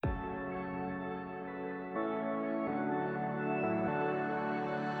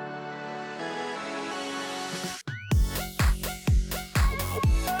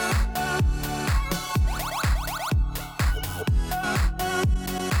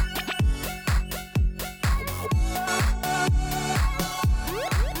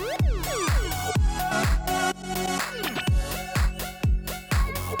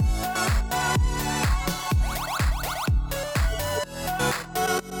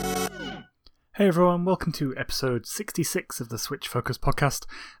Hey everyone, welcome to episode 66 of the Switch Focus podcast.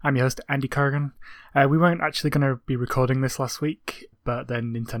 I'm your host, Andy Corrigan. We weren't actually going to be recording this last week, but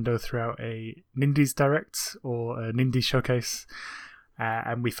then Nintendo threw out a Nindies Direct, or a Nindies Showcase,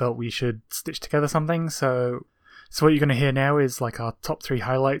 and we felt we should stitch together something. So what you're going to hear now is like our top 3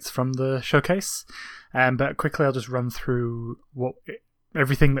 highlights from the showcase, but quickly I'll just run through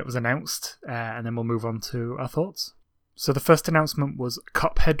everything that was announced, and then we'll move on to our thoughts. So the first announcement was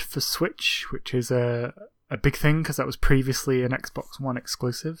Cuphead for Switch, which is a big thing because that was previously an Xbox One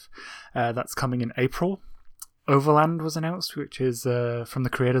exclusive. That's coming in April. Overland was announced, which is from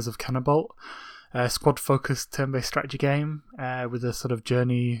the creators of Cannabolt, a squad-focused turn-based strategy game with a sort of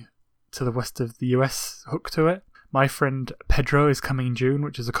journey to the west of the US hook to it. My Friend Pedro is coming in June,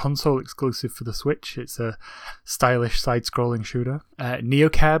 which is a console exclusive for the Switch. It's a stylish side-scrolling shooter.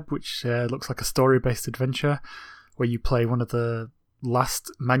 Neocab, which looks like a story-based adventure, where you play one of the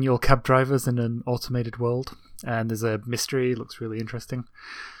last manual cab drivers in an automated world, and there's a mystery. It looks really interesting.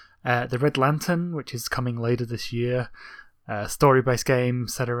 The Red Lantern, which is coming later this year, a story-based game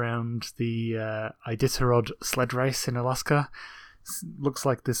set around the Iditarod sled race in Alaska. Looks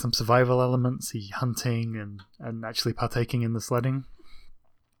like there's some survival elements, hunting and actually partaking in the sledding.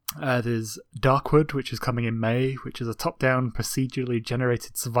 There's Darkwood, which is coming in May, which is a top-down procedurally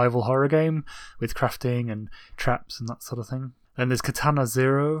generated survival horror game with crafting and traps and that sort of thing. Then there's Katana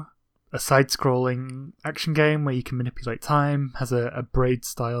Zero, a side-scrolling action game where you can manipulate time, has a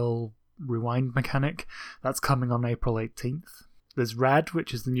braid-style rewind mechanic. That's coming on April 18th. There's Rad,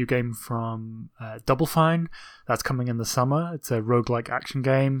 which is the new game from Double Fine. That's coming in the summer. It's a roguelike action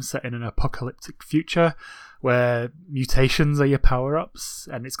game set in an apocalyptic future where mutations are your power-ups,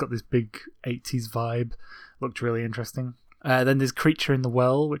 and it's got this big 80s vibe. Looked really interesting. Then there's Creature in the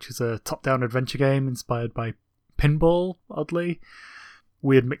Well, which is a top-down adventure game inspired by pinball, oddly.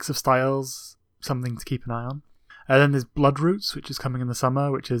 Weird mix of styles, something to keep an eye on. Then there's Bloodroots, which is coming in the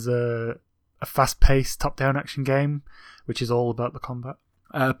summer, which is a fast-paced top-down action game, which is all about the combat.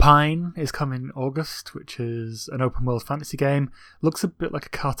 Pine is coming in August, which is an open-world fantasy game. Looks a bit like a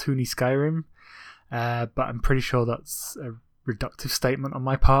cartoony Skyrim, but I'm pretty sure that's a reductive statement on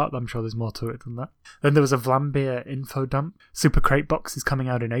my part. I'm sure there's more to it than that. Then there was a Vlambeer info dump. Super Crate Box is coming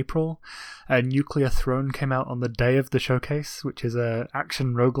out in April. Nuclear Throne came out on the day of the showcase, which is a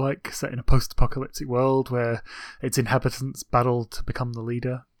action roguelike set in a post-apocalyptic world where its inhabitants battle to become the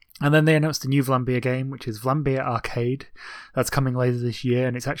leader. And then they announced a new Vlambeer game, which is Vlambeer Arcade. That's coming later this year,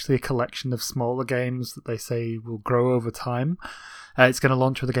 and it's actually a collection of smaller games that they say will grow over time. It's going to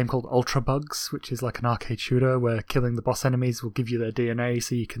launch with a game called Ultra Bugs, which is like an arcade shooter where killing the boss enemies will give you their DNA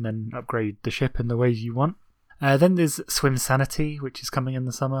so you can then upgrade the ship in the ways you want. Then there's Swim Sanity, which is coming in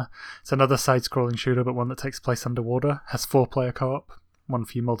the summer. It's another side-scrolling shooter, but one that takes place underwater. Has 4-player co-op, one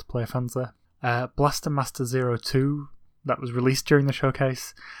for you multiplayer fans there. Blaster Master Zero 2, that was released during the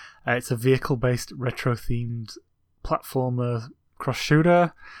showcase. It's a vehicle-based, retro-themed platformer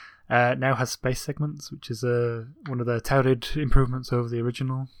cross-shooter. Now has space segments, which is one of the touted improvements over the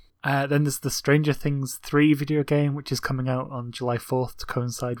original. Then there's the Stranger Things 3 video game, which is coming out on July 4th to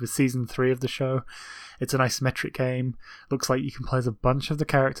coincide with Season 3 of the show. It's an isometric game. Looks like you can play as a bunch of the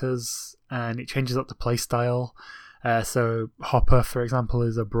characters, and it changes up the playstyle. So Hopper, for example,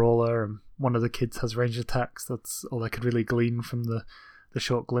 is a brawler, and one of the kids has ranged attacks. That's all I could really glean from the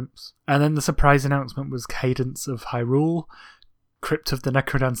short glimpse. And then the surprise announcement was Cadence of Hyrule, Crypt of the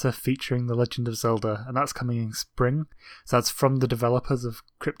Necrodancer featuring The Legend of Zelda, and that's coming in spring. So that's from the developers of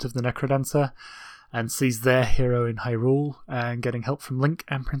Crypt of the Necrodancer, and sees their hero in Hyrule and getting help from Link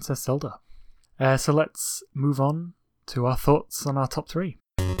and Princess Zelda. So let's move on to our thoughts on our top 3.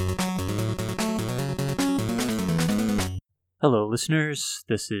 Hello listeners,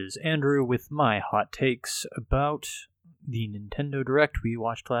 this is Andrew with my hot takes about the Nintendo Direct we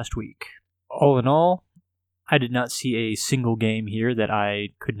watched last week. All in all, I did not see a single game here that I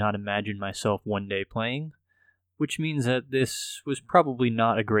could not imagine myself one day playing, which means that this was probably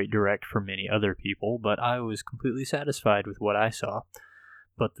not a great Direct for many other people, but I was completely satisfied with what I saw.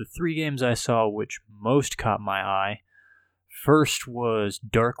 But the 3 games I saw which most caught my eye, first was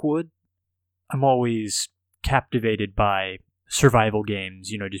Darkwood. I'm always captivated by survival games,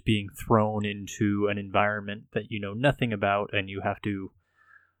 just being thrown into an environment that you know nothing about, and you have to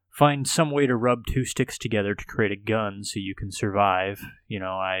find some way to rub 2 sticks together to create a gun so you can survive.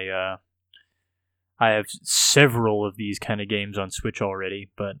 I have several of these kind of games on Switch already,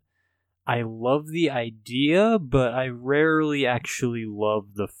 but I love the idea, but I rarely actually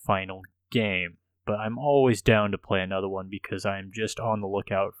love the final game. But I'm always down to play another one because I'm just on the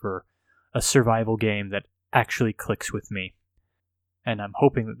lookout for a survival game that actually clicks with me. and I'm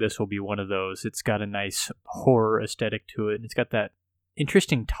hoping that this will be one of those. It's got a nice horror aesthetic to it, and it's got that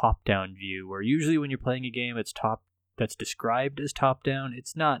interesting top-down view, where usually when you're playing a game that's described as top-down,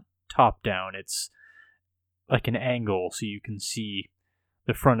 it's not top-down, it's like an angle, so you can see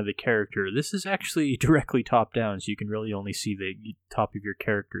the front of the character. This is actually directly top-down, so you can really only see the top of your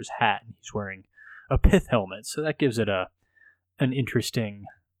character's hat, and he's wearing a pith helmet, so that gives it an interesting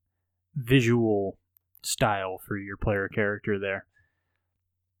visual style for your player character there.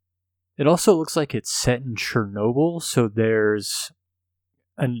 It also looks like it's set in Chernobyl, so there's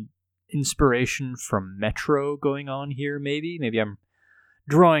an inspiration from Metro going on here, maybe. Maybe I'm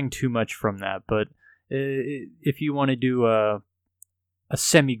drawing too much from that, but if you want to do a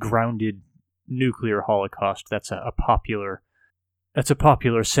semi-grounded nuclear holocaust, that's a popular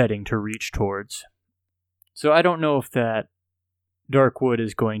setting to reach towards. So I don't know if that Darkwood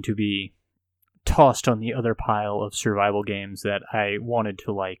is going to be tossed on the other pile of survival games that I wanted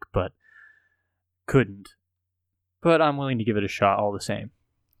to like but couldn't. But I'm willing to give it a shot all the same.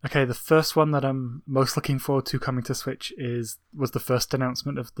 Okay, the first one that I'm most looking forward to coming to Switch was the first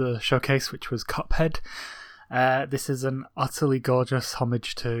announcement of the showcase, which was Cuphead. This is an utterly gorgeous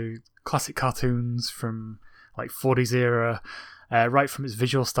homage to classic cartoons from like 40s era, right from its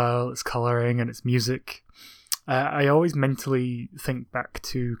visual style, its colouring, and its music. I always mentally think back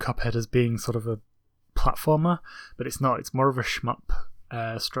to Cuphead as being sort of a platformer, but it's not. It's more of a shmup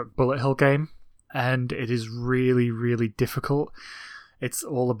struck bullet hell game, and it is really, really difficult. It's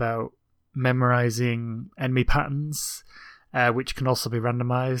all about memorizing enemy patterns, which can also be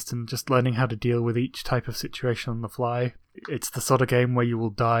randomized, and just learning how to deal with each type of situation on the fly. It's the sort of game where you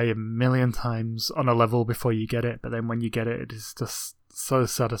will die a million times on a level before you get it, but then when you get it, it is just so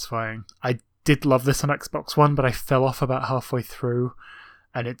satisfying. I did love this on Xbox One, but I fell off about halfway through,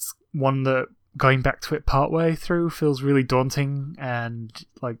 and it's one that going back to it partway through feels really daunting, and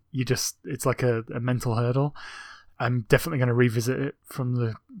like it's like a mental hurdle. I'm definitely going to revisit it from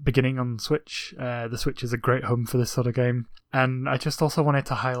the beginning on Switch. The Switch is a great home for this sort of game. And I just also wanted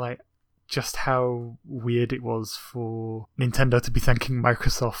to highlight just how weird it was for Nintendo to be thanking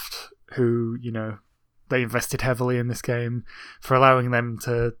Microsoft, who, they invested heavily in this game, for allowing them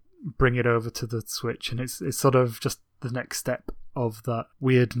to bring it over to the Switch. And it's sort of just the next step of that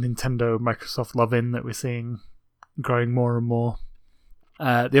weird Nintendo-Microsoft love-in that we're seeing growing more and more.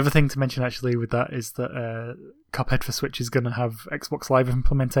 The other thing to mention actually with that is that Cuphead for Switch is going to have Xbox Live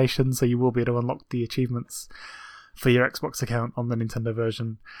implementation, so you will be able to unlock the achievements for your Xbox account on the Nintendo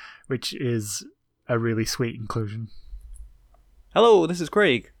version, which is a really sweet inclusion. Hello, this is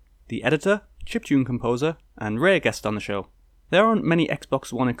Craig, the editor, chiptune composer, and rare guest on the show. There aren't many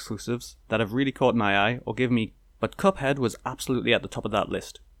Xbox One exclusives that have really caught my eye or given me, but Cuphead was absolutely at the top of that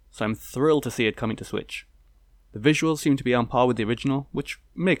list, so I'm thrilled to see it coming to Switch. The visuals seem to be on par with the original, which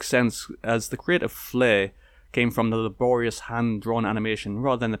makes sense as the creative flair came from the laborious hand-drawn animation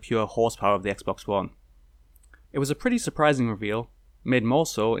rather than the pure horsepower of the Xbox One. It was a pretty surprising reveal, made more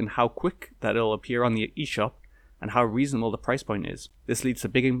so in how quick that it'll appear on the eShop and how reasonable the price point is. This leads to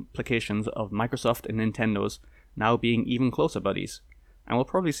big implications of Microsoft and Nintendo's now being even closer buddies, and we'll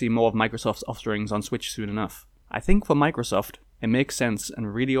probably see more of Microsoft's offerings on Switch soon enough. I think for Microsoft, it makes sense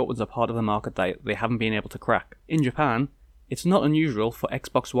and really opens a part of the market that they haven't been able to crack. In Japan, it's not unusual for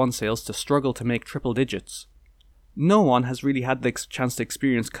Xbox One sales to struggle to make triple digits. No one has really had the chance to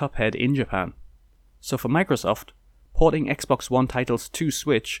experience Cuphead in Japan. So for Microsoft, porting Xbox One titles to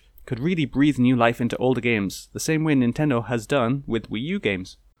Switch could really breathe new life into older games, the same way Nintendo has done with Wii U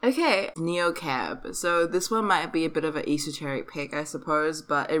games. Okay, NeoCab. So this one might be a bit of an esoteric pick, I suppose,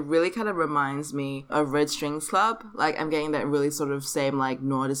 but it really kind of reminds me of Red Strings Club. Like, I'm getting that really sort of same, like,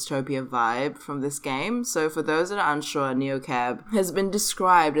 noir dystopia vibe from this game. So for those that are unsure, NeoCab has been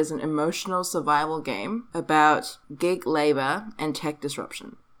described as an emotional survival game about gig labor and tech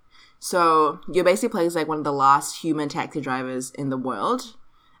disruption. So you're basically playing as, like, one of the last human taxi drivers in the world,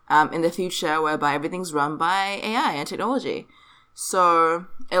 in the future, whereby everything's run by AI and technology. So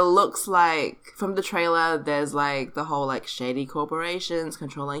it looks like from the trailer there's like the whole like shady corporations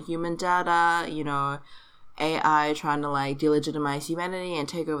controlling human data, AI trying to like delegitimize humanity and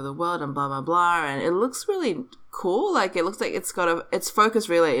take over the world and blah blah blah, and it looks really cool. Like it looks like it's got its focus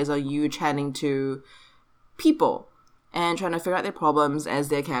really is on you chatting to people and trying to figure out their problems as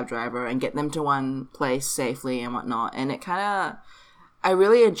their cab driver and get them to one place safely and whatnot. And it I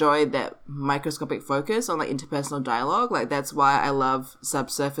really enjoyed that microscopic focus on like interpersonal dialogue. Like that's why I love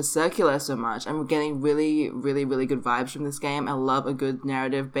Subsurface Circular so much. I'm getting really, really, really good vibes from this game. I love a good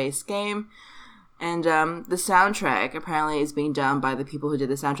narrative-based game. And the soundtrack apparently is being done by the people who did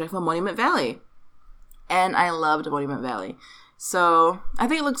the soundtrack for Monument Valley. And I loved Monument Valley. So I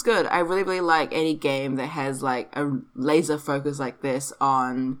think it looks good. I really, really like any game that has like a laser focus like this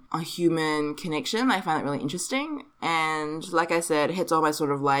on a human connection. I find it really interesting. And like I said, it hits all my sort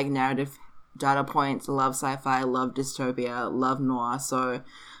of like narrative data points. Love sci-fi, love dystopia, love noir. So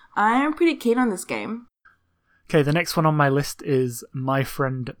I'm pretty keen on this game. Okay, the next one on my list is My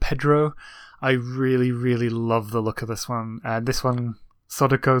Friend Pedro. I really, really love the look of this one. This one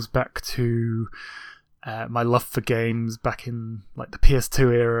sort of goes back to my love for games back in like the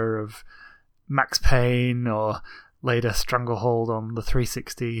PS2 era of Max Payne or later Stranglehold on the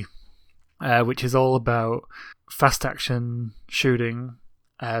 360, which is all about fast action shooting,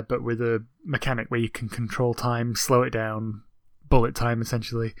 but with a mechanic where you can control time, slow it down, bullet time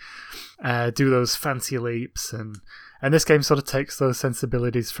essentially, do those fancy leaps, and this game sort of takes those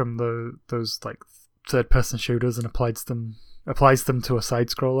sensibilities from those like third person shooters and applies them to a side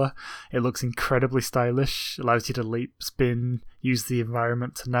scroller. It looks incredibly stylish, allows you to leap, spin, use the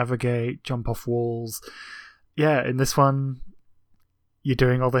environment to navigate, jump off walls. Yeah, in this one you're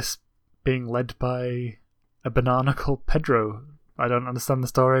doing all this being led by a banana called Pedro. I don't understand the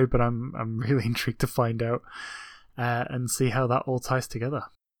story, but I'm really intrigued to find out and see how that all ties together.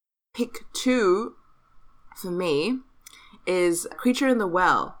 Pick 2 for me is Creature in the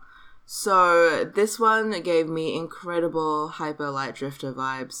Well. So this one gave me incredible Hyper Light Drifter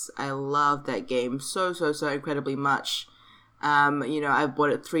vibes. I love that game so incredibly much. I've bought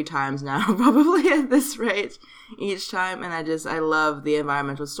it 3 times now, probably at this rate each time, and I love the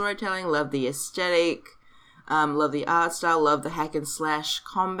environmental storytelling, love the aesthetic, love the art style, love the hack and slash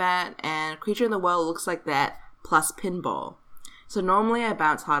combat, and Creature in the Well looks like that plus pinball. So normally I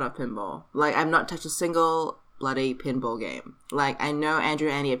bounce hard off pinball. Like, I've not touched a single bloody pinball game. Like, I know Andrew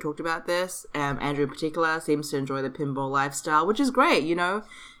and Andy have talked about this. Andrew in particular seems to enjoy the pinball lifestyle, which is great, you know,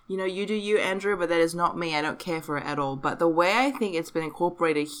 you do you, Andrew, but that is not me. I don't care for it at all. But the way I think it's been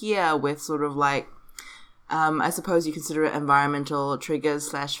incorporated here with sort of like, I suppose you consider it environmental triggers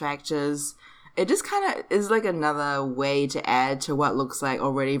 / factors, it just kind of is like another way to add to what looks like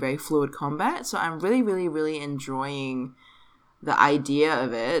already very fluid combat. So I'm really, really, really enjoying the idea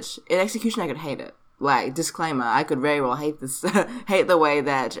of it. In execution, I could hate it. Like, disclaimer, I could very well hate this, hate the way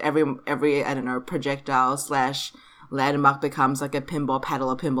that every I don't know, projectile / landmark becomes like a pinball paddle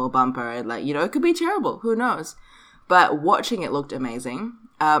or pinball bumper, and like, it could be terrible. Who knows? But watching it looked amazing.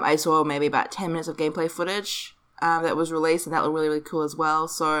 I saw maybe about 10 minutes of gameplay footage that was released, and that looked really, really cool as well.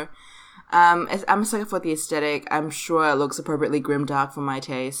 So I'm a sucker for the aesthetic. I'm sure it looks appropriately grimdark for my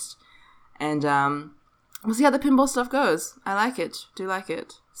taste. And we'll see how the pinball stuff goes. I like it. Do like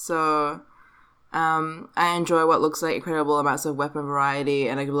it. So I enjoy what looks like incredible amounts of weapon variety,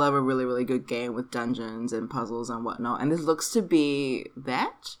 and I love a really, really good game with dungeons and puzzles and whatnot. And this looks to be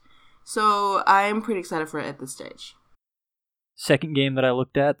that. So I'm pretty excited for it at this stage. Second game that I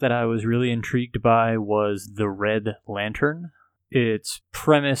looked at that I was really intrigued by was The Red Lantern. Its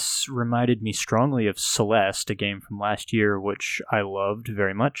premise reminded me strongly of Celeste, a game from last year, which I loved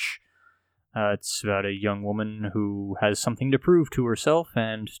very much. It's about a young woman who has something to prove to herself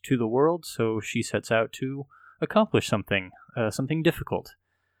and to the world, so she sets out to accomplish something difficult.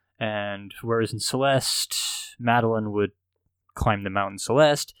 And whereas in Celeste, Madeline would climb the mountain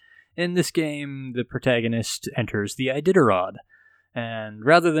Celeste, in this game, the protagonist enters the Iditarod. And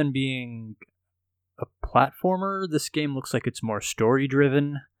rather than being a platformer, this game looks like it's more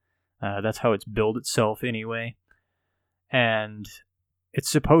story-driven. That's how it's billed itself anyway. And it's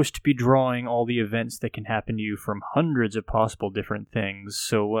supposed to be drawing all the events that can happen to you from hundreds of possible different things.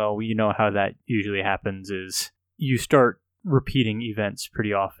 So, well, you know how that usually happens is you start repeating events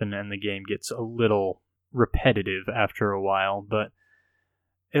pretty often and the game gets a little repetitive after a while, but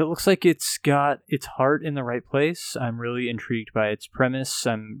it looks like it's got its heart in the right place. I'm really intrigued by its premise.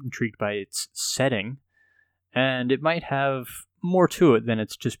 I'm intrigued by its setting. And it might have more to it than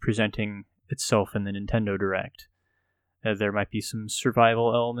it's just presenting itself in the Nintendo Direct. There might be some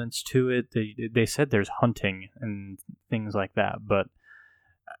survival elements to it. They said there's hunting and things like that, but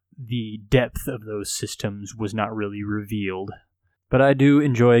the depth of those systems was not really revealed. But I do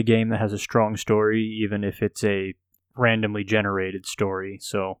enjoy a game that has a strong story, even if it's a randomly generated story,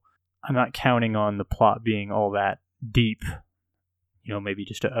 so I'm not counting on the plot being all that deep. Maybe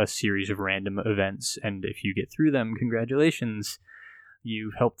just a series of random events, and if you get through them, congratulations.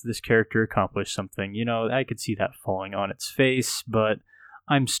 You've helped this character accomplish something. I could see that falling on its face, but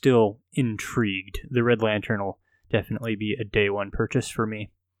I'm still intrigued. The Red Lantern will definitely be a day one purchase for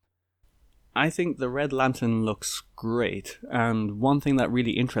me. I think the Red Lantern looks great, and one thing that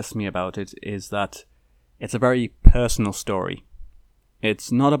really interests me about it is that it's a very personal story.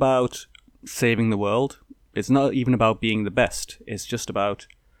 It's not about saving the world. It's not even about being the best. It's just about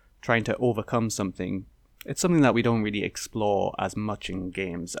trying to overcome something. It's something that we don't really explore as much in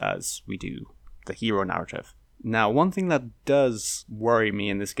games as we do the hero narrative. Now, one thing that does worry me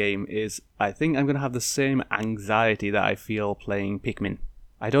in this game is I think I'm going to have the same anxiety that I feel playing Pikmin.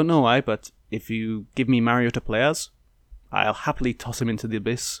 I don't know why, but if you give me Mario to play as, I'll happily toss him into the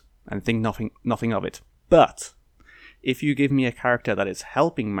abyss and think nothing of it. But if you give me a character that is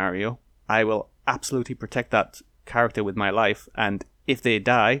helping Mario, I will absolutely protect that character with my life, and if they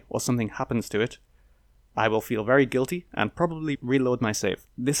die or something happens to it, I will feel very guilty and probably reload my save.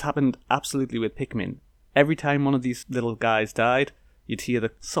 This happened absolutely with Pikmin. Every time one of these little guys died, you'd hear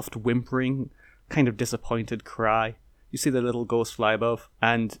the soft whimpering, kind of disappointed cry. You see the little ghost fly above,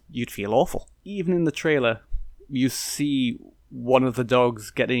 and you'd feel awful. Even in the trailer, you see one of the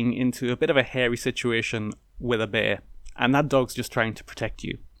dogs getting into a bit of a hairy situation with a bear, and that dog's just trying to protect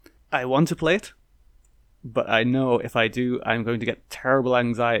you. I want to play it, but I know if I do, I'm going to get terrible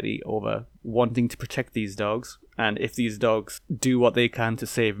anxiety over wanting to protect these dogs, and if these dogs do what they can to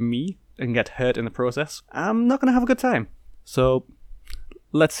save me and get hurt in the process, I'm not going to have a good time. So,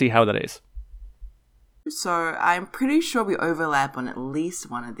 let's see how that is. So I'm pretty sure we overlap on at least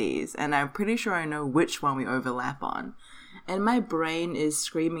one of these, and I'm pretty sure I know which one we overlap on. And my brain is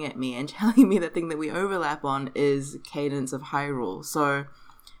screaming at me and telling me the thing that we overlap on is Cadence of Hyrule. So,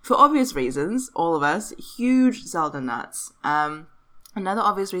 for obvious reasons, all of us, huge Zelda nuts. Another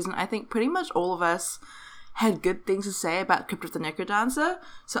obvious reason, I think pretty much all of us had good things to say about Crypt of the Necrodancer.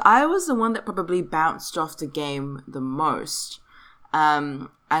 So I was the one that probably bounced off the game the most.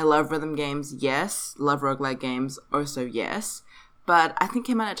 I love rhythm games, yes. Love roguelike games, also yes. But I think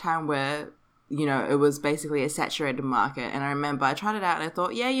it came at a time where, you know, it was basically a saturated market. And I remember I tried it out and I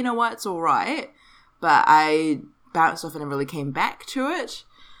thought, yeah, you know what, it's all right. But I bounced off and really came back to it.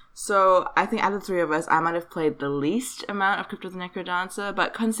 So I think out of the three of us, I might have played the least amount of Crypt of the Necrodancer,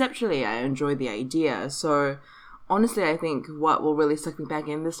 but conceptually I enjoyed the idea. So honestly, I think what will really suck me back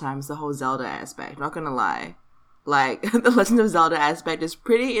in this time is the whole Zelda aspect, not gonna lie. Like, the Legend of Zelda aspect is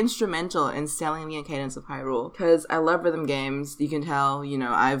pretty instrumental in selling me a Cadence of Hyrule, because I love rhythm games. You can tell, you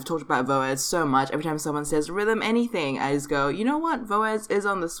know, I've talked about Voez so much. Every time someone says rhythm anything, I just go, you know what, Voez is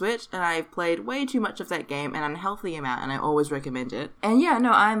on the Switch, and I've played way too much of that game, an unhealthy amount, and I always recommend it. And yeah,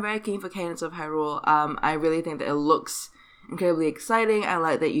 no, I'm very keen for Cadence of Hyrule. I really think that it looks incredibly exciting. I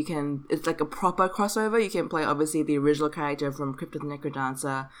like that it's like a proper crossover. You can play, obviously, the original character from Crypt of the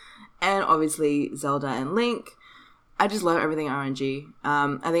Necrodancer, and obviously Zelda and Link. I just love everything RNG.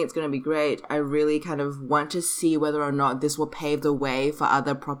 I think it's going to be great. I really kind of want to see whether or not this will pave the way for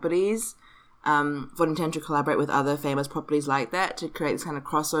other properties, for Nintendo to collaborate with other famous properties like that to create these kind of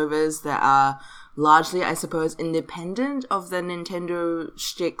crossovers that are largely, I suppose, independent of the Nintendo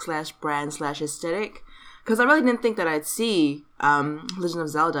shtick / brand / aesthetic. Because I really didn't think that I'd see Legend of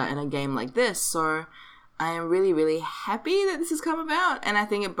Zelda in a game like this, so I am really, really happy that this has come about, and I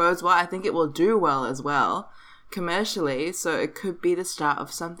think it bodes well. I think it will do well as well commercially, so it could be the start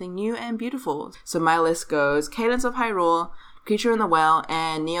of something new and beautiful. So my list goes Cadence of Hyrule, Creature in the Well,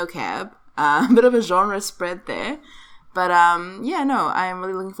 and Neocab. A bit of a genre spread there. But yeah, no, I'm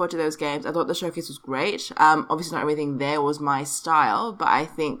really looking forward to those games. I thought the showcase was great. Obviously not everything there was my style, but I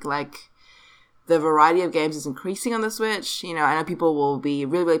think like the variety of games is increasing on the Switch. You know, I know people will be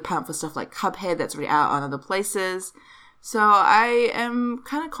really, really pumped for stuff like Cuphead that's already out on other places. So I am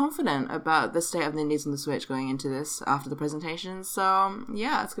kind of confident about the state of the indies on the Switch going into this after the presentation. So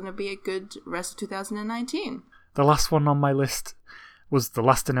yeah, it's going to be a good rest of 2019. The last one on my list was the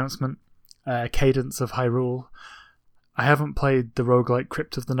last announcement, Cadence of Hyrule. I haven't played the roguelike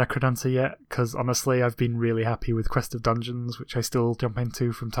Crypt of the Necrodancer yet, because honestly I've been really happy with Quest of Dungeons, which I still jump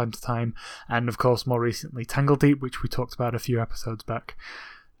into from time to time, and of course more recently Tangle Deep, which we talked about a few episodes back.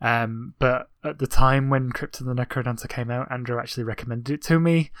 But at the time when Crypt of the Necrodancer came out, Andrew actually recommended it to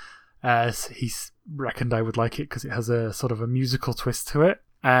me. He reckoned I would like it because it has a sort of a musical twist to it.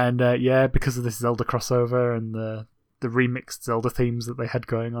 And yeah, because of this Zelda crossover and the remixed Zelda themes that they had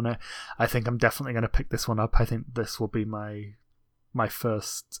going on it, I think I'm definitely going to pick this one up. I think this will be my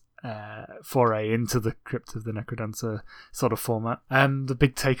first foray into the Crypt of the Necrodancer sort of format. The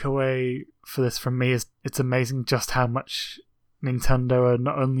big takeaway for this from me is it's amazing just how much Nintendo are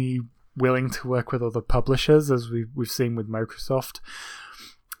not only willing to work with other publishers, as we've seen with Microsoft,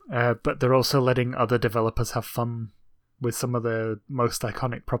 but they're also letting other developers have fun with some of the most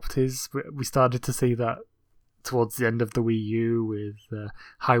iconic properties. We started to see that towards the end of the Wii U with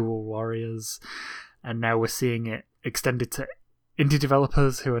Hyrule Warriors, and now we're seeing it extended to indie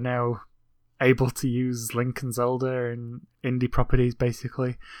developers who are now able to use Link and Zelda and indie properties,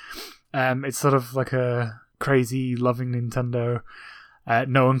 basically. It's sort of like a crazy loving Nintendo.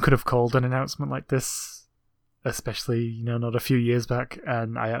 No one could have called an announcement like this, especially not a few years back,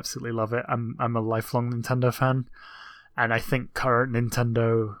 and I absolutely love it. I'm a lifelong Nintendo fan, and I think current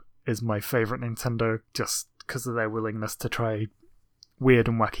Nintendo is my favorite Nintendo just because of their willingness to try weird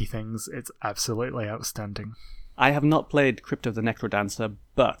and wacky things. It's absolutely outstanding. I have not played Crypt of the Necrodancer,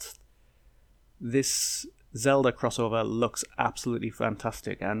 but this Zelda crossover looks absolutely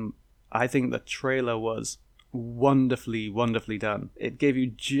fantastic, and I think the trailer was wonderfully, wonderfully done. It gave you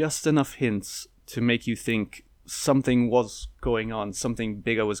just enough hints to make you think something was going on, something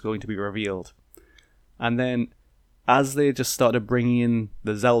bigger was going to be revealed. And then, as they just started bringing in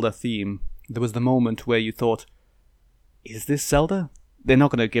the Zelda theme, there was the moment where you thought, is this Zelda? They're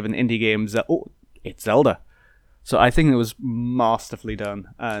not going to give an indie game, oh, it's Zelda. So I think it was masterfully done,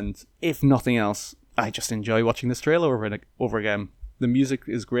 and if nothing else, I just enjoy watching this trailer over again. The music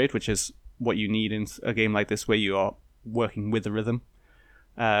is great, which is what you need in a game like this where you are working with the rhythm.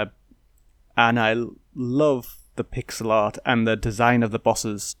 And I love the pixel art, and the design of the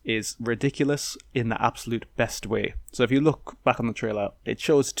bosses is ridiculous in the absolute best way. So if you look back on the trailer, it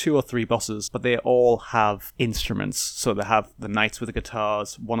shows 2 or 3 bosses, but they all have instruments. So they have the knights with the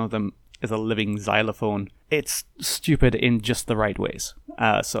guitars, one of them is a living xylophone. It's stupid in just the right ways.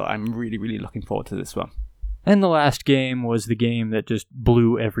 So I'm really, really looking forward to this one. And the last game was the game that just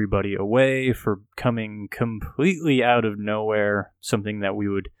blew everybody away for coming completely out of nowhere. Something that we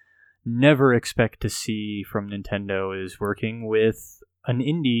would never expect to see from Nintendo is working with an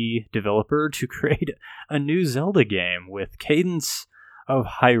indie developer to create a new Zelda game with Cadence of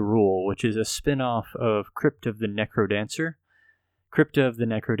Hyrule, which is a spin-off of Crypt of the Necrodancer. Crypt of the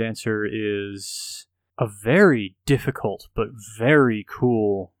Necrodancer is a very difficult but very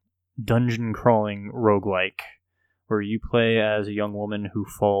cool dungeon crawling roguelike where you play as a young woman who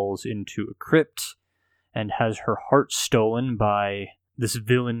falls into a crypt and has her heart stolen by this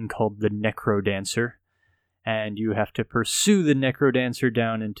villain called the Necrodancer, and you have to pursue the Necrodancer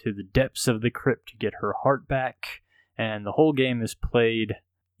down into the depths of the crypt to get her heart back, and the whole game is played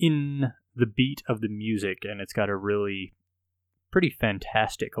in the beat of the music, and it's got a really pretty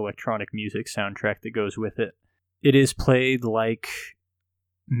fantastic electronic music soundtrack that goes with it. It is played like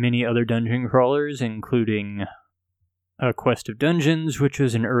many other dungeon crawlers, including Quest of Dungeons, which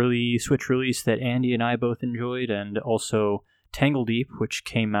was an early Switch release that Andy and I both enjoyed, and also Tangledeep, which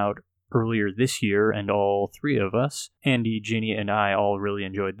came out earlier this year, and all 3 of us, Andy, Ginny, and I, all really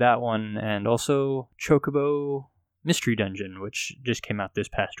enjoyed that one, and also Chocobo Mystery Dungeon, which just came out this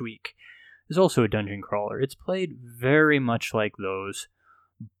past week. Is also a dungeon crawler. It's played very much like those,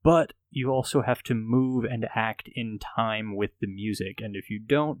 but you also have to move and act in time with the music, and if you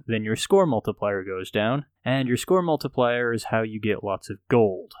don't, then your score multiplier goes down, and your score multiplier is how you get lots of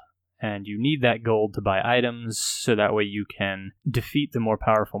gold. And you need that gold to buy items, so that way you can defeat the more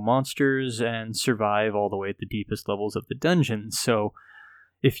powerful monsters and survive all the way at the deepest levels of the dungeon. So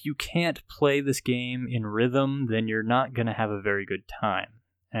if you can't play this game in rhythm, then you're not going to have a very good time.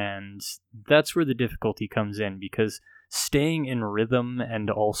 And that's where the difficulty comes in, because staying in rhythm and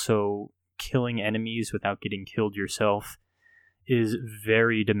also killing enemies without getting killed yourself is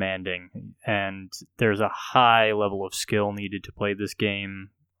very demanding, and there's a high level of skill needed to play this game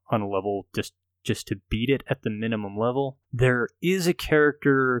on a level just to beat it at the minimum level. There is a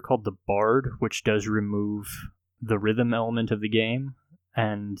character called the Bard, which does remove the rhythm element of the game,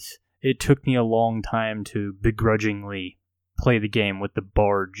 and it took me a long time to begrudgingly play the game with the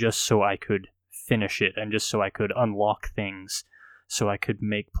Bard just so I could finish it and just so I could unlock things so I could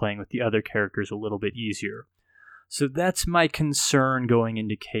make playing with the other characters a little bit easier. So that's my concern going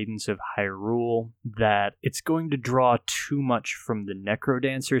into Cadence of Hyrule, that it's going to draw too much from the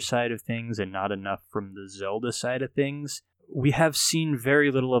Necrodancer side of things and not enough from the Zelda side of things. We have seen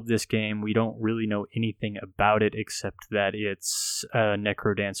very little of this game. We don't really know anything about it except that it's a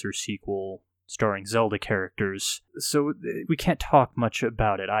Necrodancer sequel starring Zelda characters, so we can't talk much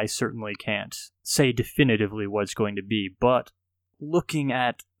about it. I certainly can't say definitively what it's going to be, but looking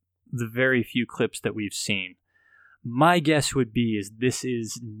at the very few clips that we've seen, my guess would be is this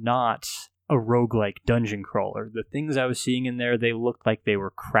is not a roguelike dungeon crawler. The things I was seeing in there, they looked like they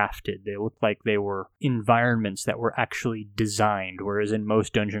were crafted. They looked like they were environments that were actually designed, whereas in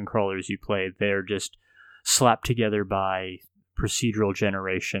most dungeon crawlers you play, they're just slapped together by procedural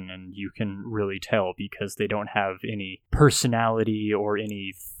generation, and you can really tell because they don't have any personality or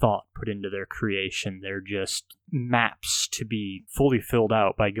any thought put into their creation. They're just maps to be fully filled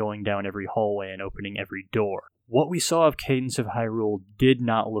out by going down every hallway and opening every door. What we saw of Cadence of Hyrule did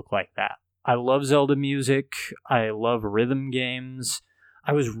not look like that. I love Zelda music. I love rhythm games.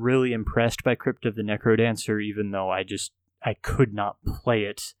 I was really impressed by Crypt of the Necrodancer, even though I could not play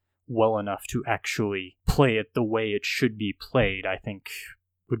it well enough to actually play it the way it should be played, I think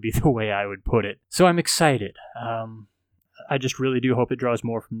would be the way I would put it. So I'm excited. I just really do hope it draws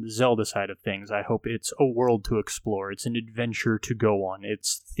more from the Zelda side of things. I hope it's a world to explore. It's an adventure to go on.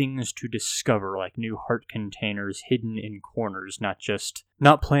 It's things to discover, like new heart containers hidden in corners,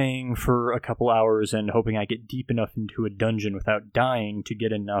 not playing for a couple hours and hoping I get deep enough into a dungeon without dying to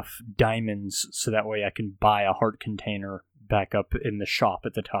get enough diamonds so that way I can buy a heart container back up in the shop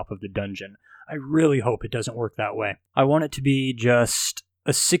at the top of the dungeon. I really hope it doesn't work that way. I want it to be just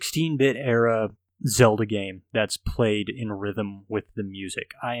a 16-bit era Zelda game that's played in rhythm with the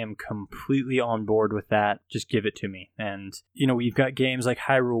music. I am completely on board with that. Just give it to me. And, we've got games like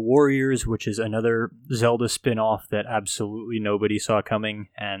Hyrule Warriors, which is another Zelda spin-off that absolutely nobody saw coming,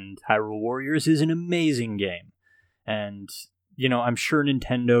 and Hyrule Warriors is an amazing game. And, I'm sure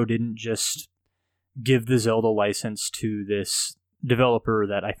Nintendo didn't just give the Zelda license to this developer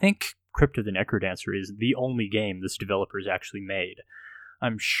that I think Crypt of the Necrodancer is the only game this developer's actually made.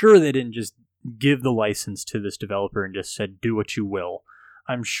 I'm sure they didn't just give the license to this developer and just said, do what you will.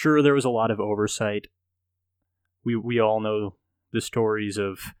 I'm sure there was a lot of oversight. We all know the stories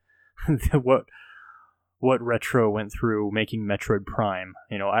of what Retro went through making Metroid Prime.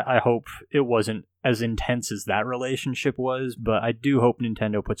 I hope it wasn't as intense as that relationship was, but I do hope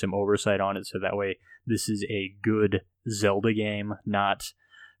Nintendo put some oversight on it so that way this is a good Zelda game, not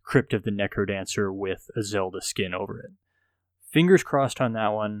Crypt of the Necrodancer with a Zelda skin over it. Fingers crossed on that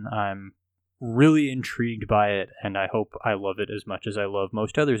one. I'm really intrigued by it, and I hope I love it as much as I love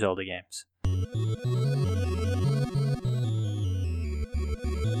most other Zelda games.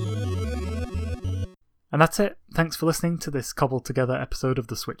 And that's it. Thanks for listening to this cobbled together episode of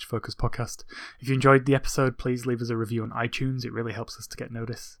the Switch Focus podcast. If you enjoyed the episode, please leave us a review on iTunes. It really helps us to get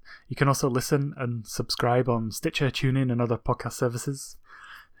notice. You can also listen and subscribe on Stitcher, TuneIn, and other podcast services.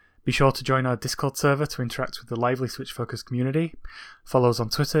 Be sure to join our Discord server to interact with the lively Switch Focus community. Follow us on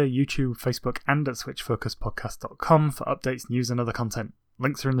Twitter, YouTube, Facebook, and at switchfocuspodcast.com for updates, news, and other content.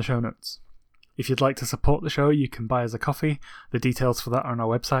 Links are in the show notes. If you'd like to support the show, you can buy us a coffee. The details for that are on our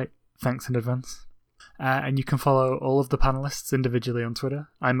website. Thanks in advance. And you can follow all of the panelists individually on Twitter.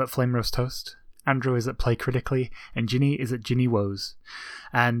 I'm at Flame Roast Toast. Andrew is at Play Critically, and Ginny is at Ginny Woes.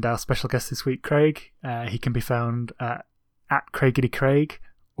 And our special guest this week, Craig, he can be found at Craigity Craig,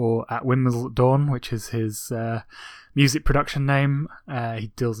 or at Windmills at Dawn, which is his music production name.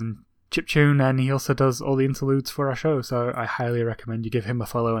 He deals in chiptune, and he also does all the interludes for our show, so I highly recommend you give him a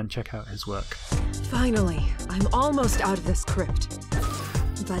follow and check out his work. Finally, I'm almost out of this crypt.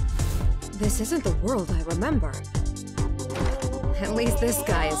 But this isn't the world I remember. At least this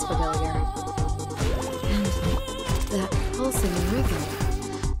guy is familiar. And that pulsing rhythm.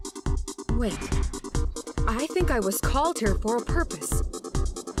 Wait, I think I was called here for a purpose.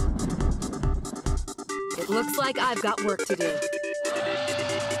 It looks like I've got work to do.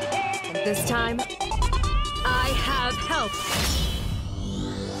 And this time, I have help.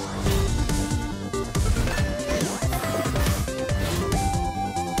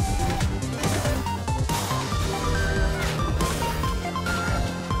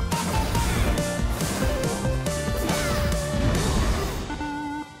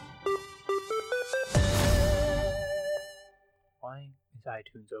 Why is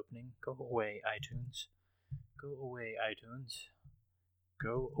iTunes opening? Go away, iTunes. Go away, iTunes.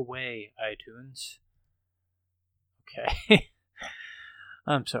 Go away, iTunes. Okay.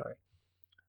 I'm sorry.